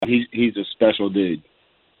he's a special dude.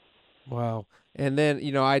 Wow. And then,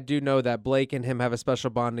 I do know that Blake and him have a special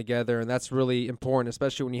bond together, and that's really important,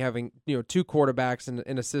 especially when you're having, two quarterbacks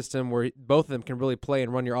in a system where both of them can really play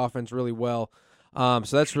and run your offense really well. So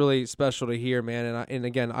that's really special to hear, man. And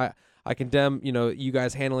again, I condemn, you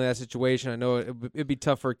guys handling that situation. I know it'd be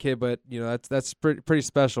tough for a kid, but, that's pretty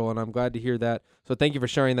special, and I'm glad to hear that. So thank you for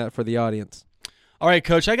sharing that for the audience. All right,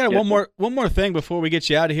 Coach, I got one more thing before we get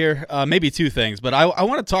you out of here. Maybe two things, but I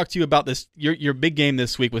want to talk to you about this your big game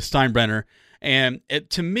this week with Steinbrenner. And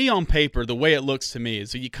to me, on paper, the way it looks to me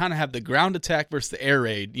is so you kind of have the ground attack versus the air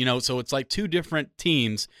raid. So it's like two different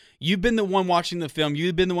teams. You've been the one watching the film.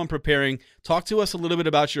 You've been the one preparing. Talk to us a little bit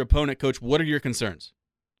about your opponent, Coach. What are your concerns?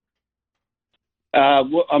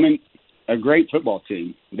 Well, I mean, a great football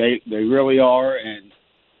team. They really are, and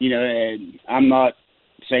and I'm not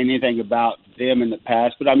saying anything about them in the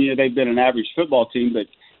past, but I mean they've been an average football team. But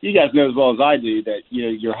you guys know as well as I do that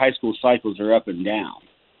your high school cycles are up and down.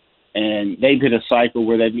 And they've hit a cycle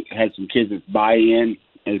where they've had some kids that buy in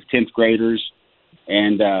as 10th graders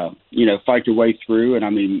and, fight their way through. And, I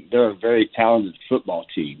mean, they're a very talented football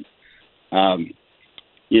team. We're going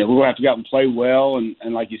to have to go out and play well.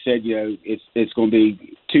 And like you said, it's going to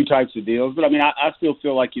be two types of deals. But, I mean, I still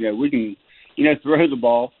feel like, we can, throw the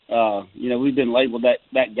ball. We've been labeled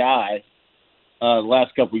that guy the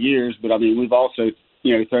last couple of years. But, I mean, we've also –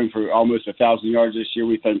 thrown for almost 1,000 yards this year.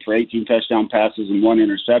 We've thrown for 18 touchdown passes and 1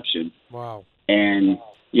 interception. Wow. And,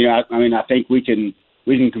 I think we can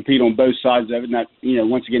compete on both sides of it. And that,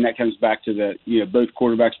 once again, that comes back to the, both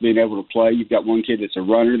quarterbacks being able to play. You've got one kid that's a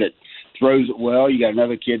runner that throws it well. You got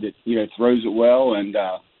another kid that, throws it well. And,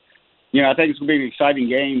 I think it's going to be an exciting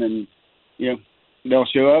game. And, they'll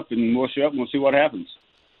show up and we'll show up and we'll see what happens.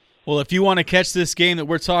 Well, if you want to catch this game that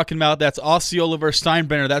we're talking about, that's Osceola versus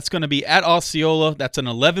Steinbrenner. That's going to be at Osceola. That's an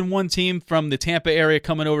 11-1 team from the Tampa area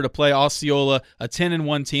coming over to play Osceola, a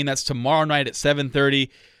 10-1 team. That's tomorrow night at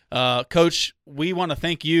 7:30. Coach, we want to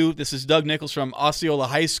thank you. This is Doug Nichols from Osceola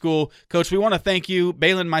High School. Coach, we want to thank you,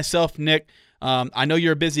 Balin, myself, Nick. I know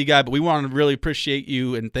you're a busy guy, but we want to really appreciate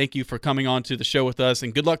you and thank you for coming on to the show with us.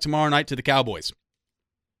 And good luck tomorrow night to the Cowboys.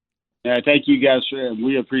 Thank you guys.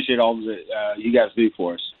 We appreciate all that you guys do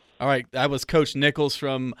for us. All right, that was Coach Nichols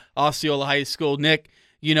from Osceola High School. Nick,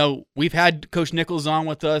 we've had Coach Nichols on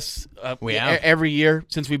with us every year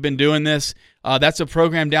since we've been doing this. That's a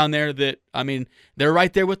program down there that, I mean, they're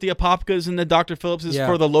right there with the Apopkas and the Dr. Phillipses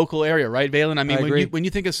for the local area, right, Valen? I mean, when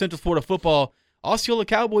you think of Central Florida football, Osceola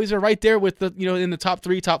Cowboys are right there with the in the top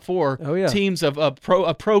 3, top 4 teams of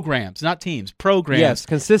programs, not teams, programs. Yes,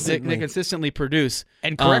 consistently. They consistently produce.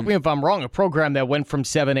 And correct me if I'm wrong, a program that went from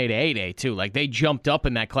 7A to 8A too. Like they jumped up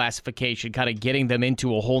in that classification, kind of getting them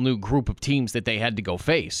into a whole new group of teams that they had to go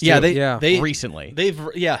face. Yeah, too, they recently.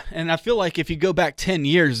 And I feel like if you go back 10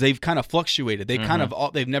 years, they've kind of fluctuated. They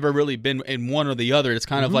they've never really been in one or the other. It's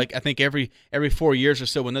kind of like I think every 4 years or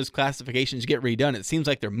so when those classifications get redone, it seems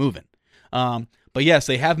like they're moving. But yes,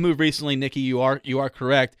 they have moved recently, Nikki. You are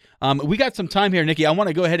correct. We got some time here, Nikki. I want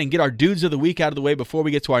to go ahead and get our dudes of the week out of the way before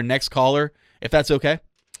we get to our next caller, if that's okay.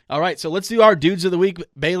 All right, so let's do our dudes of the week.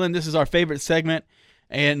 Balin, this is our favorite segment,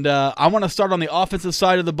 and I want to start on the offensive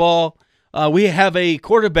side of the ball. We have a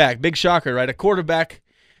quarterback, big shocker, right? A quarterback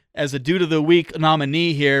as a dude of the week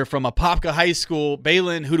nominee here from Apopka High School.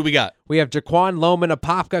 Balin, who do we got? We have Jaquan Lohman,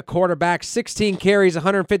 Apopka quarterback, 16 carries,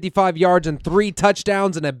 155 yards, and 3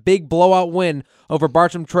 touchdowns, and a big blowout win over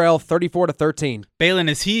Bartram Trail, 34-13. Balin,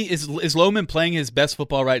 is Lohman playing his best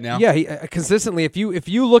football right now? Yeah, he, consistently. If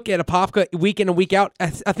you look at Apopka week in and week out, I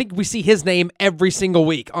think we see his name every single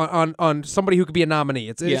week on somebody who could be a nominee.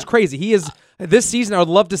 It's crazy. He is this season. I would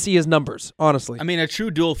love to see his numbers. Honestly, I mean, a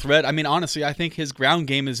true dual threat. I mean, honestly, I think his ground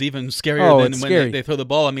game is even scarier than when they throw the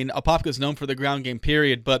ball. I mean, Apopka's known for the ground game,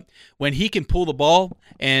 period. But when he can pull the ball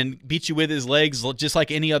and beat you with his legs, just like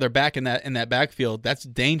any other back in that backfield, that's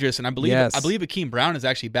dangerous. And I believe Akeem Brown is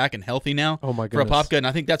actually back and healthy now. Oh my goodness. For Apopka, and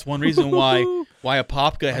I think that's one reason why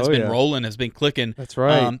Apopka has been rolling, has been clicking. That's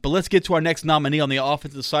right. But let's get to our next nominee on the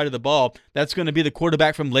offensive side of the ball. That's going to be the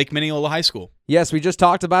quarterback from Lake Minneola High School. Yes, we just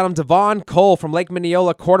talked about him. Devon Cole from Lake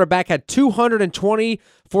Minneola, quarterback, had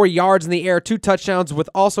 224 yards in the air, 2 touchdowns with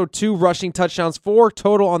also 2 rushing touchdowns, 4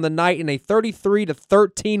 total on the night in a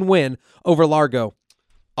 33-13 win over Largo.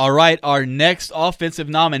 All right, our next offensive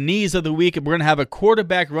nominees of the week, we're going to have a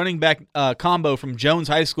quarterback running back combo from Jones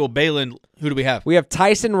High School. Balin, who do we have? We have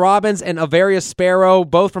Tyson Robbins and Avarius Sparrow,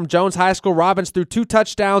 both from Jones High School. Robbins threw 2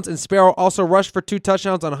 touchdowns, and Sparrow also rushed for 2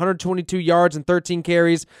 touchdowns on 122 yards and 13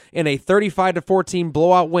 carries in a 35-14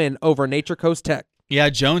 blowout win over Nature Coast Tech. Yeah,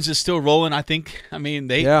 Jones is still rolling. I think. I mean,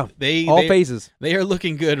 they all phases. They are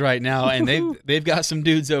looking good right now, and they've got some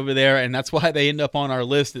dudes over there, and that's why they end up on our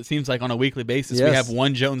list. It seems like on a weekly basis we have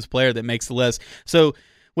one Jones player that makes the list. So,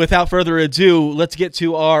 without further ado, let's get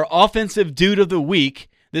to our offensive dude of the week.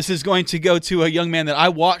 This is going to go to a young man that I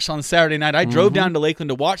watched on Saturday night. I drove down to Lakeland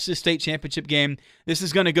to watch the state championship game. This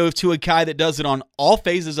is going to go to a guy that does it on all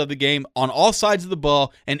phases of the game, on all sides of the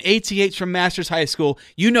ball, an ATH from Masters High School.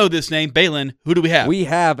 You know this name, Balin. Who do we have? We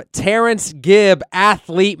have Terrence Gibb,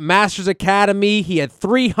 athlete, Masters Academy. He had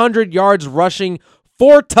 300 yards rushing,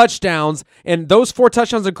 4 touchdowns, and those 4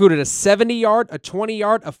 touchdowns included a 70-yard, a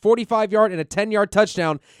 20-yard, a 45-yard, and a 10-yard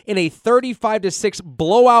touchdown in a 35-6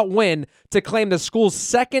 blowout win to claim the school's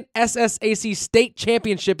second SSAC state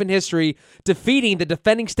championship in history, defeating the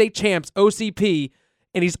defending state champs OCP,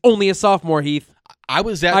 and he's only a sophomore, Heath.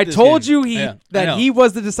 I told you, Heath, that he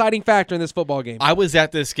was the deciding factor in this football game. I was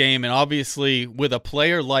at this game, and obviously with a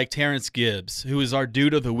player like Terrence Gibbs, who is our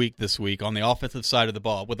dude of the week this week on the offensive side of the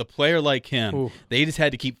ball, with a player like him, they just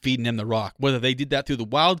had to keep feeding him the rock. Whether they did that through the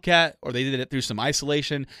Wildcat or they did it through some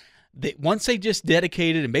isolation, once they just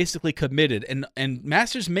dedicated and basically committed, and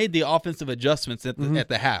Masters made the offensive adjustments at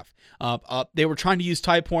the half. They were trying to use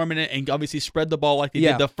Ty Portman and obviously spread the ball like they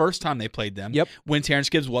did the first time they played them when Terrence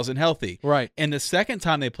Gibbs wasn't healthy. Right. And the second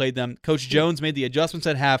time they played them, Coach Jones made the adjustments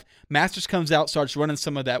at half. Masters comes out, starts running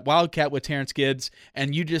some of that Wildcat with Terrence Gibbs,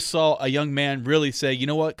 and you just saw a young man really say, you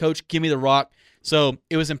know what, Coach, give me the rock. So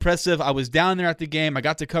it was impressive. I was down there at the game. I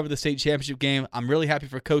got to cover the state championship game. I'm really happy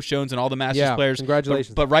for Coach Jones and all the Masters players.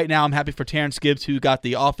 Congratulations. But right now I'm happy for Terrence Gibbs, who got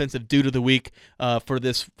the offensive dude of the week for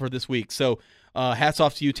this week. So hats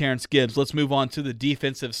off to you, Terrence Gibbs. Let's move on to the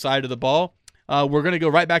defensive side of the ball. We're going to go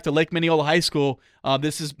right back to Lake Minneola High School.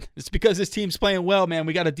 It's because this team's playing well, man.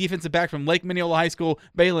 We got a defensive back from Lake Minneola High School.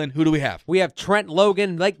 Balin, who do we have? We have Trent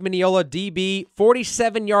Logan, Lake Minneola DB,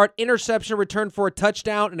 47-yard interception return for a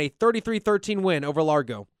touchdown and a 33-13 win over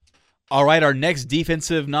Largo. All right, our next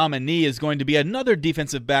defensive nominee is going to be another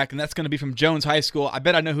defensive back, and that's going to be from Jones High School. I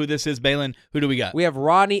bet I know who this is, Balin. Who do we got? We have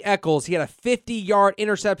Rodney Eccles. He had a 50-yard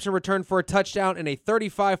interception return for a touchdown and a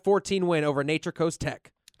 35-14 win over Nature Coast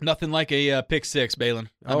Tech. Nothing like a pick six, Balin.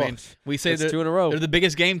 I mean, we say that 2 in a row. They're the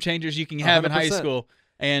biggest game changers you can have 100%. In high school.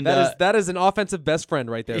 And that is an offensive best friend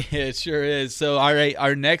right there. Yeah, it sure is. So, all right,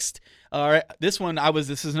 our next All right, this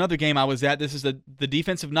is another game I was at. This is the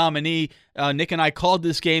defensive nominee. Nick and I called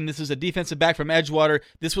this game. This is a defensive back from Edgewater.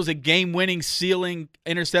 This was a game-winning, sealing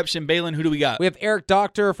interception. Balin, who do we got? We have Eric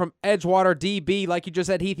Doctor from Edgewater, DB. Like you just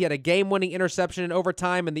said, Heath, he had a game-winning interception in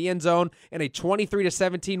overtime in the end zone and a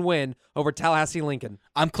 23-17 win over Tallahassee Lincoln.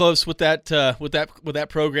 I'm close with that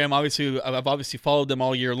program. Obviously, I've obviously followed them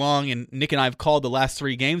all year long, and Nick and I have called the last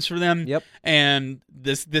 3 games for them. Yep. And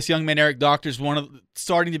this young man, Eric Doctor, is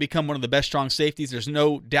starting to become one of the best strong safeties. There's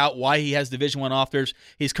no doubt why he has Division I offers.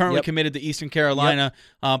 He's currently committed to Eastern Carolina,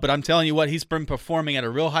 but I'm telling you what, he's been performing at a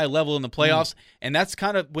real high level in the playoffs, and that's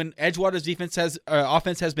kind of when Edgewater's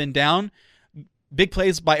offense has been down. Big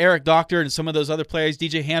plays by Eric Doctor and some of those other players,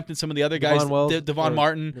 DJ Hampton, some of the other guys, Devon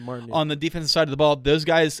Martin on the defensive side of the ball. Those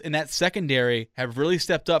guys in that secondary have really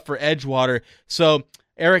stepped up for Edgewater. So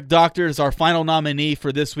Eric Doctor is our final nominee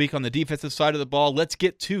for this week on the defensive side of the ball. Let's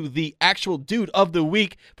get to the actual dude of the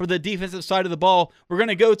week for the defensive side of the ball. We're going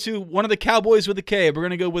to go to one of the Cowboys with a K. We're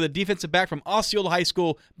going to go with a defensive back from Osceola High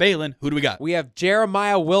School. Balin, who do we got? We have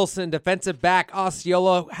Jeremiah Wilson, defensive back.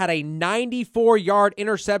 Osceola had a 94-yard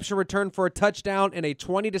interception return for a touchdown and a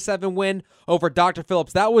 20-7 win over Dr.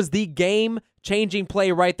 Phillips. That was the game-changing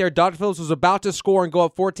play right there. Dr. Phillips was about to score and go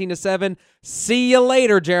up 14-7. See you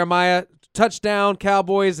later, Jeremiah. Touchdown,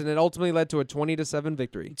 Cowboys, and it ultimately led to a 20-7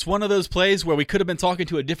 victory. It's one of those plays where we could have been talking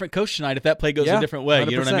to a different coach tonight if that play goes a different way.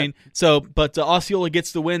 100%. You know what I mean? So, but Osceola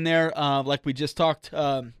gets the win there, like we just talked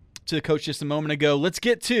to the coach just a moment ago. Let's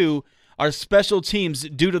get to our special teams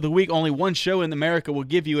due to the week. Only one show in America will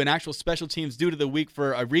give you an actual special teams due to the week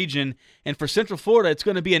for a region. And for Central Florida, it's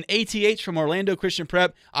going to be an ATH from Orlando Christian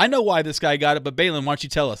Prep. I know why this guy got it, but Balin, why don't you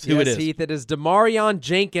tell us who it is? Yes, Heath, it is Demarion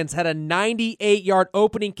Jenkins. Had a 98-yard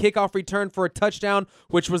opening kickoff return for a touchdown,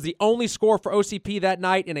 which was the only score for OCP that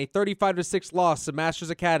night in a 35-6 loss to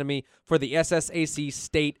Masters Academy for the SSAC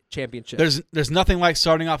State Championship. There's nothing like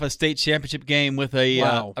starting off a state championship game with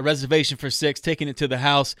a reservation for 6, taking it to the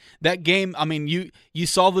house. That game, I mean, you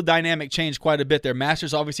saw the dynamic change quite a bit there.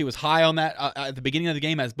 Masters obviously was high on that at the beginning of the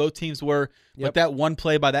game, as both teams were. But that one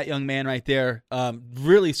play by that young man right there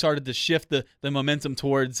really started to shift the momentum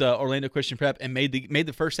towards Orlando Christian Prep and made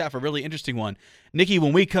the first half a really interesting one. Nikki,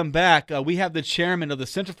 when we come back, we have the chairman of the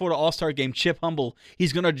Central Florida All-Star Game, Chip Humble.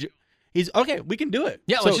 He's He's okay. We can do it.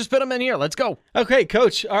 Yeah, let's just fit him in here. Let's go. Okay,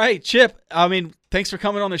 Coach. All right, Chip. I mean, thanks for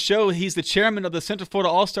coming on the show. He's the chairman of the Central Florida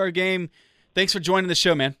All-Star Game. Thanks for joining the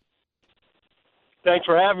show, man. Thanks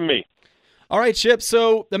for having me. All right, Chip.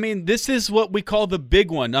 So, I mean, this is what we call the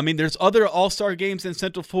big one. I mean, there's other All-Star games in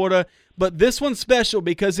Central Florida, but this one's special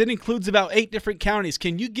because it includes about 8 different counties.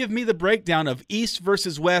 Can you give me the breakdown of East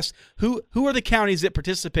versus West? Who are the counties that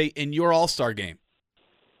participate in your All-Star game?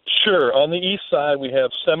 Sure. On the east side, we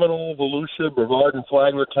have Seminole, Volusia, Brevard, and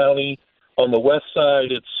Flagler County. On the west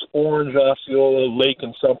side, it's Orange, Osceola, Lake,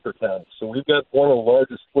 and Sumter County. So we've got one of the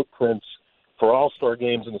largest footprints for All-Star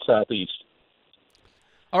games in the Southeast.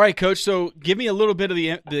 All right, Coach. So give me a little bit of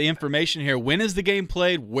the information here. When is the game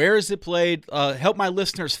played? Where is it played? Help my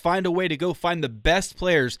listeners find a way to go find the best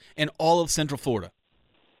players in all of Central Florida.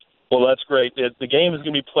 Well, that's great. The game is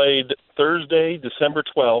going to be played Thursday, December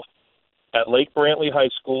 12th at Lake Brantley High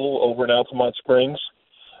School over in Altamont Springs.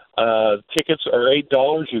 Tickets are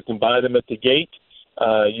 $8. You can buy them at the gate.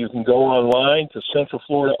 You can go online to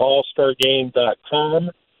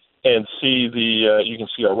CentralFloridaAllStarGame.com and see you can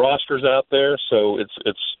see our rosters out there. So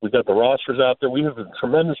we've got the rosters out there. We have a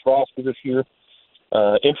tremendous roster this year.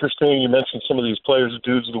 Interesting, you mentioned some of these players,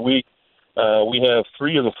 dudes of the week. We have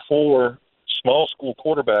 3 of the 4 small school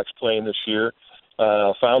quarterbacks playing this year.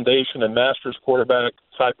 Foundation and Masters quarterback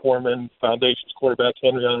Ty Portman, Foundation's quarterback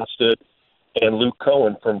Henry Onstead, and Luke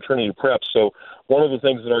Cohen from Trinity Prep. So one of the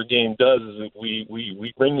things that our game does is that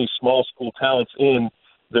we bring these small school talents in.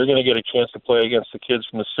 They're going to get a chance to play against the kids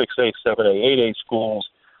from the 6A, 7A, 8A schools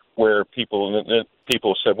where people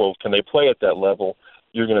said, well, can they play at that level?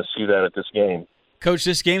 You're going to see that at this game. Coach,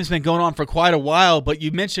 this game's been going on for quite a while, but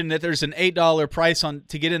you mentioned that there's an $8 price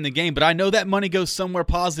to get in the game, but I know that money goes somewhere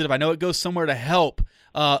positive. I know it goes somewhere to help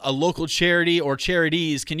a local charity or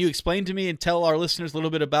charities. Can you explain to me and tell our listeners a little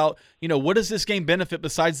bit about, what does this game benefit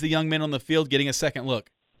besides the young men on the field getting a second look?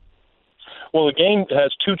 Well, the game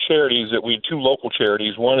has 2 local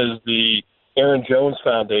charities. One is the Aaron Jones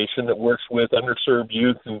Foundation that works with underserved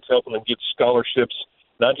youth and helping them get scholarships,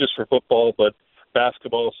 not just for football, but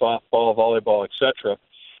basketball, softball, volleyball, etc.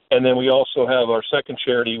 And then we also have our second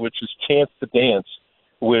charity, which is Chance to Dance,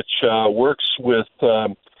 which works with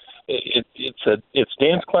it's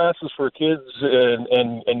dance classes for kids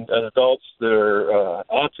and adults that are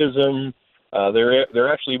autism.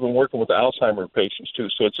 They're actually even working with the Alzheimer's patients too.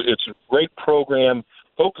 So it's a great program,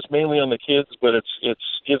 focused mainly on the kids, but it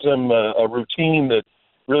gives them a routine that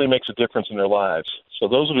really makes a difference in their lives. So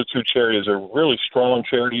those are the 2 charities. They're really strong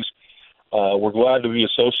charities. We're glad to be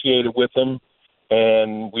associated with them,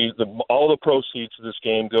 and all the proceeds of this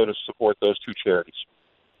game go to support those 2 charities.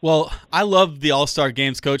 Well, I love the All-Star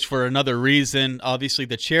Games, Coach, for another reason. Obviously,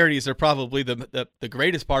 the charities are probably the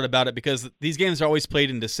greatest part about it because these games are always played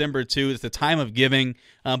in December, too. It's the time of giving.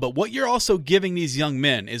 But what you're also giving these young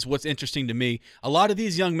men is what's interesting to me. A lot of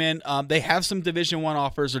these young men, they have some Division I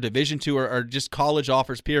offers or Division II or just college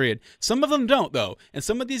offers, period. Some of them don't, though. And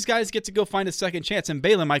some of these guys get to go find a second chance. And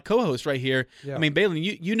Balin, my co-host right here, yeah. I mean, Balin,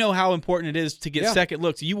 you know how important it is to get second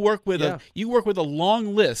looks. You work with a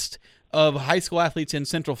long list of high school athletes in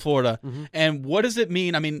Central Florida. Mm-hmm. And what does it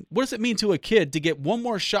mean? I mean, what does it mean to a kid to get one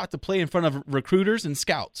more shot to play in front of recruiters and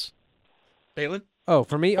scouts? Balin? Oh,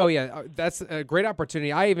 for me? Oh, yeah. That's a great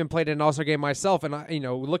opportunity. I even played in an All-Star game myself, and,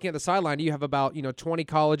 looking at the sideline, you have about, 20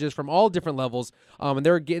 colleges from all different levels, and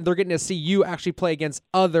they're getting to see you actually play against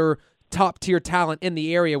other top-tier talent in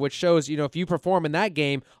the area, which shows, if you perform in that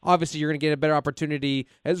game, obviously you're going to get a better opportunity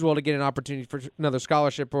as well to get an opportunity for another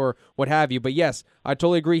scholarship or what have you. But, yes, I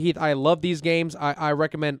totally agree, Heath. I love these games. I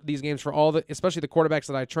recommend these games for especially the quarterbacks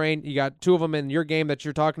that I train. You got 2 of them in your game that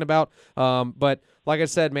you're talking about. But like I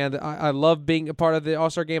said, man, I love being a part of the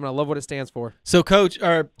All-Star game, and I love what it stands for. So, Coach,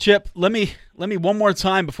 or Chip, let me one more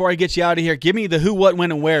time before I get you out of here. Give me the who, what,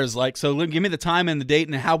 when, and where's. So give me the time and the date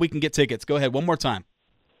and how we can get tickets. Go ahead, one more time.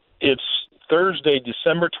 It's Thursday,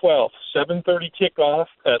 December 12th, 7:30 kickoff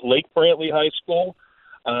at Lake Brantley High School.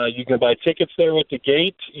 You can buy tickets there at the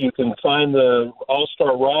gate. You can find the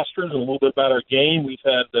all-star rosters and a little bit about our game. We've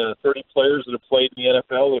had 30 players that have played in the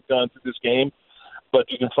NFL that have gone through this game.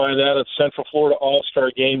 But you can find that at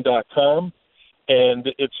CentralFloridaAllStarGame.com.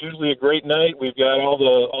 And it's usually a great night. We've got all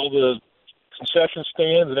the concession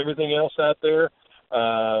stands and everything else out there.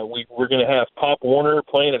 We're going to have Pop Warner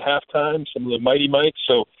playing at halftime, some of the Mighty Mites.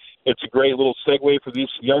 So it's a great little segue for these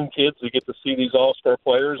young kids to get to see these all-star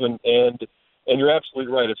players. And you're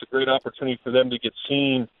absolutely right. It's a great opportunity for them to get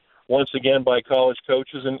seen once again by college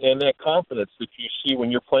coaches and that confidence that you see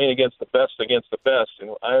when you're playing against the best.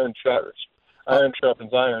 Iron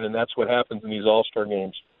sharpens iron, and that's what happens in these all-star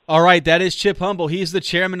games. All right, that is Chip Humble. He's the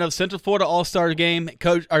chairman of Central Florida All-Star Game.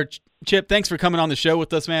 Coach, or Chip, thanks for coming on the show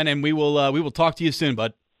with us, man, and we will talk to you soon,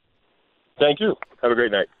 bud. Thank you. Have a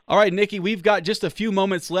great night. All right, Nikki, we've got just a few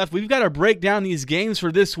moments left. We've got to break down these games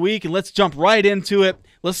for this week, and let's jump right into it.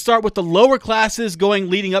 Let's start with the lower classes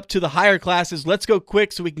leading up to the higher classes. Let's go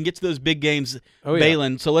quick so we can get to those big games,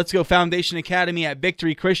 Balin. So let's go Foundation Academy at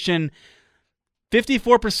Victory Christian.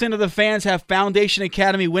 54% of the fans have Foundation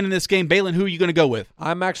Academy winning this game. Balin, who are you going to go with?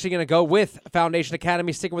 I'm actually going to go with Foundation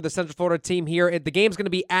Academy, sticking with the Central Florida team here. The game's going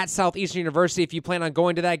to be at Southeastern University. If you plan on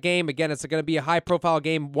going to that game, again, it's going to be a high-profile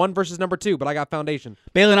game, 1 versus number 2, but I got Foundation.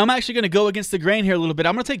 Balin, I'm actually going to go against the grain here a little bit.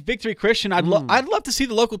 I'm going to take Victory Christian. I'd love to see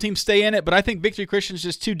the local team stay in it, but I think Victory Christian is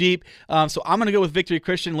just too deep. So I'm going to go with Victory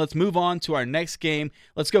Christian. Let's move on to our next game.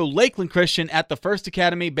 Let's go Lakeland Christian at the First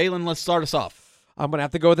Academy. Balin, let's start us off. I'm going to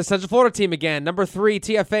have to go with the Central Florida team again. Number 3,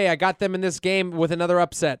 TFA. I got them in this game with another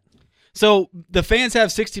upset. So the fans have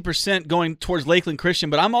 60% going towards Lakeland Christian,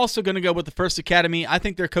 but I'm also going to go with the First Academy. I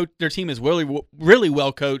think their team is really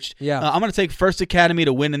well coached. Yeah. I'm going to take First Academy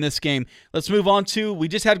to win in this game. Let's move on to, we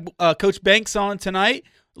just had Coach Banks on tonight,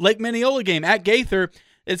 Lake Minneola game at Gaither.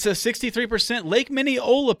 It's a 63% Lake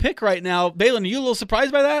Minneola pick right now. Balin, are you a little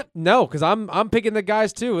surprised by that? No, because I'm picking the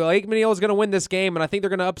guys too. Lake Minneola is going to win this game, and I think they're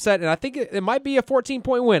going to upset, and I think it might be a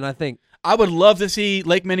 14-point win, I think. I would love to see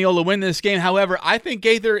Lake Minneola win this game. However, I think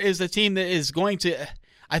Gaither is a team that is going to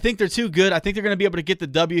 – I think they're too good. I think they're going to be able to get the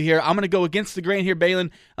W here. I'm going to go against the grain here,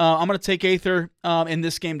 Balin. I'm going to take Gaither in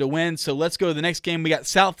this game to win. So let's go to the next game. We got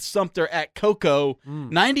South Sumter at Cocoa.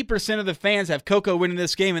 90% of the fans have Cocoa winning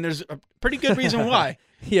this game, and there's a pretty good reason why.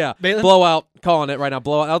 Yeah, Balin? blowout, calling it right now.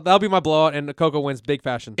 Blowout. That'll be my blowout, and Cocoa wins big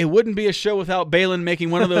fashion. It wouldn't be a show without Balin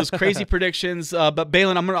making one of those crazy predictions. But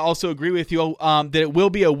Balin, I'm going to also agree with you that it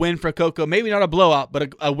will be a win for Cocoa. Maybe not a blowout,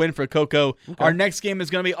 but a win for Cocoa. Okay. Our next game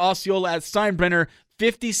is going to be Osceola at Steinbrenner.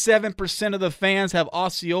 57% of the fans have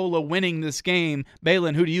Osceola winning this game.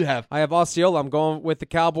 Balin, who do you have? I have Osceola. I'm going with the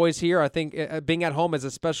Cowboys here. I think being at home is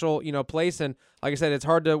a special, place, and like I said, it's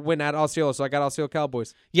hard to win at Osceola, so I got Osceola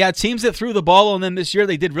Cowboys. Yeah, teams that threw the ball on them this year,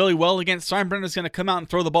 they did really well against. Steinbrenner's going to come out and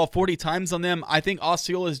throw the ball 40 times on them. I think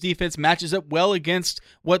Osceola's defense matches up well against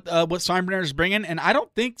what Steinbrenner's bringing, and I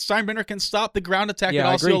don't think Steinbrenner can stop the ground attack that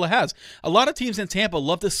Osceola has. A lot of teams in Tampa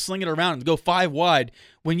love to sling it around and go 5 wide.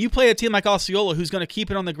 When you play a team like Osceola who's going to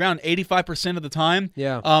keep it on the ground 85% of the time,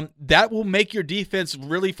 that will make your defense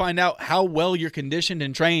really find out how well you're conditioned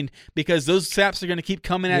and trained, because those saps are going to keep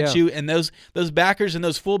coming at you, and those backers and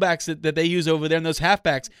those fullbacks that they use over there and those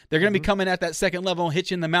halfbacks, they're going to be coming at that second level and hit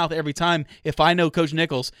you in the mouth every time if I know Coach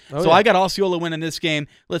Nichols. I got Osceola winning this game.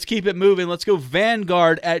 Let's keep it moving. Let's go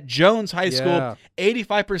Vanguard at Jones High School.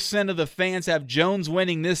 85% of the fans have Jones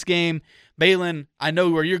winning this game. Balin, I know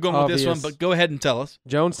where you're going with this one, but go ahead and tell us.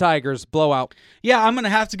 Jones Tigers, blowout. Yeah, I'm going to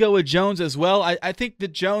have to go with Jones as well. I think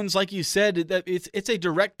that Jones, like you said, that it's a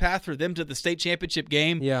direct path for them to the state championship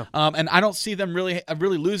game. Yeah. And I don't see them really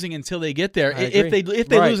losing until they get there, if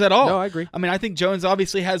they lose at all. No, I agree. I mean, I think Jones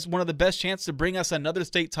obviously has one of the best chances to bring us another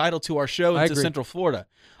state title to our show and to Central Florida.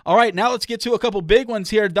 All right, now let's get to a couple big ones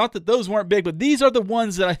here. Not that those weren't big, but these are the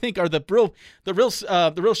ones that I think are the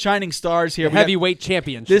real shining stars here. The heavyweight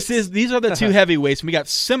championships. These are the two heavyweights. We got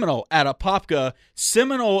Seminole at Apopka.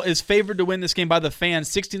 Seminole is favored to win this game by the fans.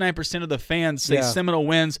 69% of the fans say Seminole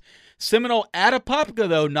wins. Seminole at Apopka,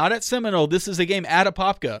 though, not at Seminole. This is a game at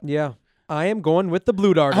Apopka. Yeah. I am going with the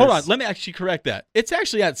Blue Darters. Hold on. Let me actually correct that. It's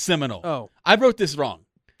actually at Seminole. Oh. I wrote this wrong.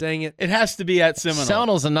 Dang it. It has to be at Seminole.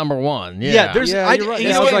 Seminole's the number one. Yeah, you're right. I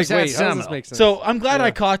was like, wait, how does this make sense? So I'm glad I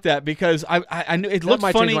caught that, because I knew it looked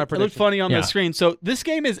funny. It looked funny on the screen. So this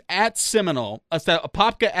game is at Seminole. It's at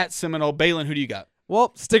Apopka at Seminole. Balin, who do you got?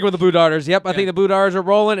 Well, stick with the Blue Darters. Yep, I think the Blue Darters are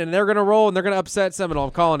rolling, and they're going to roll, and they're going to upset Seminole.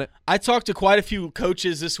 I'm calling it. I talked to quite a few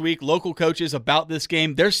coaches this week, local coaches, about this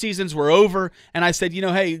game. Their seasons were over, and I said,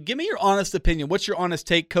 hey, give me your honest opinion. What's your honest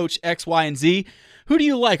take, Coach X, Y, and Z? Who do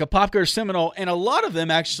you like, Apopka or Seminole? And a lot of them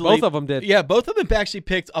actually. Both of them did. Yeah, both of them actually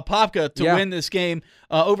picked Apopka to win this game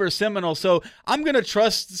over Seminole. So I'm going to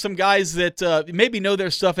trust some guys that maybe know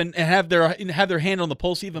their stuff and have their hand on the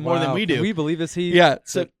pulse even more than we do. Can we believe this? Yeah.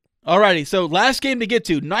 So. Alrighty, so last game to get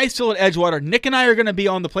to, Niceville at Edgewater. Nick and I are going to be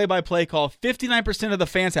on the play-by-play call. 59% of the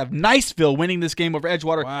fans have Niceville winning this game over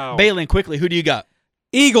Edgewater. Wow. Balin, quickly, who do you got?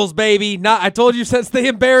 Eagles, baby. I told you since they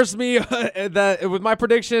embarrassed me with my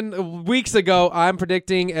prediction weeks ago, I'm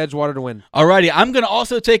predicting Edgewater to win. Alrighty, I'm going to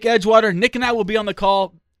also take Edgewater. Nick and I will be on the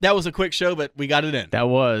call. That was a quick show, but we got it in. That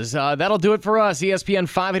was. That'll do it for us. ESPN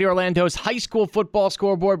 580 Orlando's high school football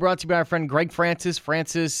scoreboard, brought to you by our friend Greg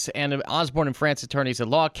Francis and Osborne and Francis attorneys at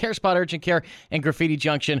law, CareSpot Urgent Care, and Graffiti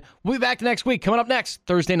Junction. We'll be back next week. Coming up next,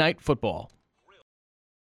 Thursday Night Football.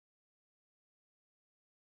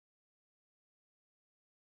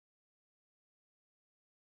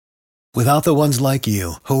 Without the ones like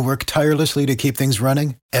you, who work tirelessly to keep things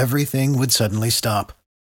running, everything would suddenly stop.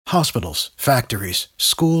 Hospitals, factories,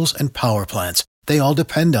 schools, and power plants, they all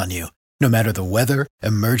depend on you. No matter the weather,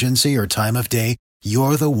 emergency, or time of day,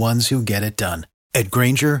 you're the ones who get it done. At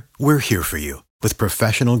Grainger, we're here for you with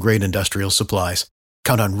professional-grade industrial supplies.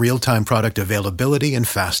 Count on real-time product availability and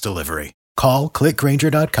fast delivery. Call, click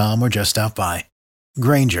Grainger.com, or just stop by.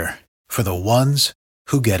 Grainger, for the ones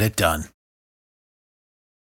who get it done.